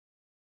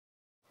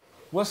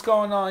What's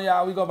going on,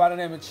 y'all? We go by the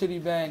name of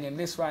Chiddy Bang, and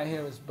this right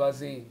here is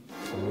Buzzine.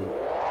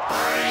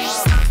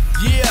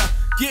 Yeah,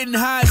 getting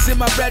high is in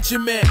my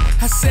regiment.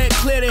 I said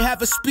clear they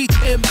have a speech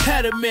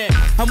impediment.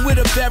 I'm with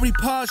a very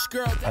posh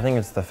girl. I think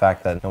it's the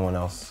fact that no one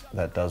else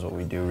that does what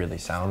we do really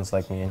sounds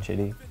like me and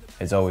Chiddy.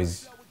 It's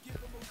always,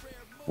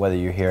 whether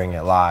you're hearing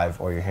it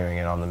live or you're hearing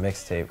it on the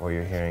mixtape or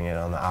you're hearing it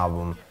on the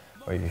album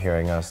or you're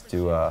hearing us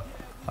do a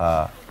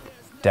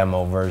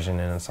demo version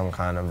in some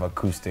kind of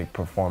acoustic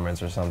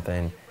performance or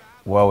something,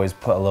 we'll always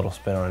put a little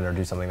spin on it or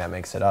do something that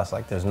makes it us.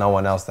 Like, there's no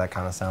one else that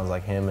kind of sounds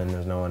like him, and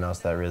there's no one else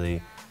that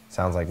really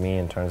sounds like me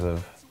in terms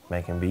of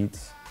making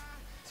beats.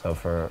 So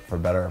for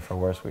better or for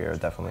worse, we are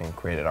definitely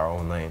created our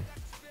own lane,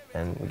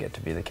 and we get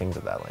to be the kings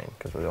of that lane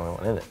because we're the only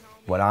one in it.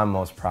 What I'm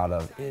most proud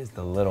of is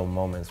the little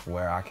moments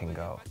where I can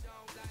go,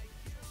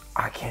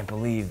 I can't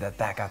believe that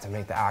got to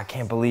make that. I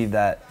can't believe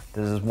that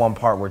there's this one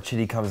part where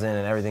Chiddy comes in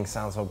and everything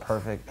sounds so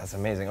perfect. That's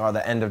amazing. Or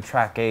the end of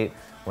track 8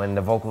 when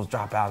the vocals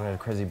drop out and there's a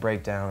crazy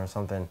breakdown or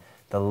something.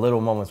 The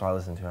little moments where I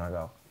listen to it and I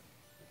go,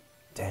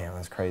 damn,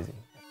 that's crazy.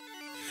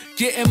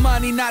 Getting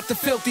money, not the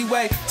filthy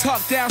way.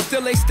 Talk down,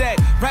 still they stay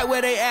right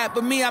where they at.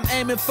 But me, I'm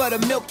aiming for the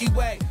Milky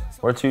Way.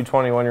 We're two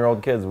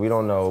 21-year-old kids. We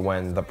don't know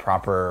when the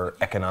proper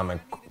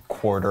economic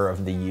quarter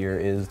of the year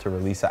is to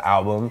release an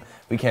album.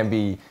 We can't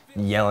be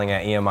yelling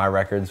at EMI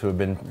Records, who have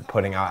been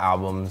putting out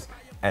albums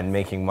and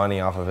making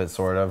money off of it,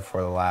 sort of,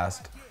 for the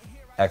last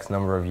X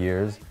number of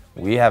years.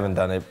 We haven't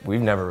done it.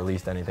 We've never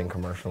released anything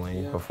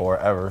commercially before,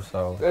 ever,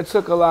 so. It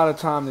took a lot of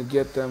time to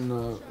get them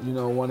to, you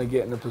know, want to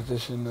get in a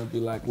position to be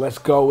like, let's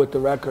go with the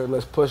record,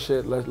 let's push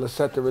it, let's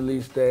set the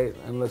release date,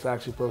 and let's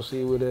actually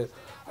proceed with it.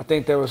 I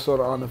think they were sort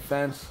of on the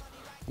fence.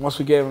 Once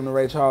we gave them the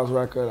Ray Charles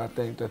record, I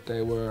think that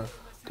they were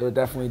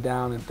definitely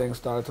down, and things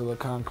started to look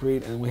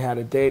concrete, and we had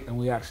a date, and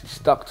we actually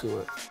stuck to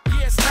it.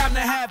 Yeah, it's time to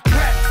have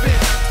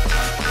breakfast.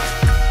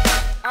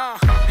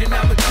 And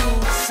I'ma do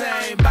the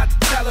same, about to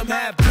tell them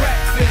have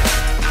breakfast.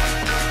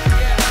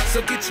 Yeah,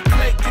 so get your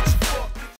plate, get your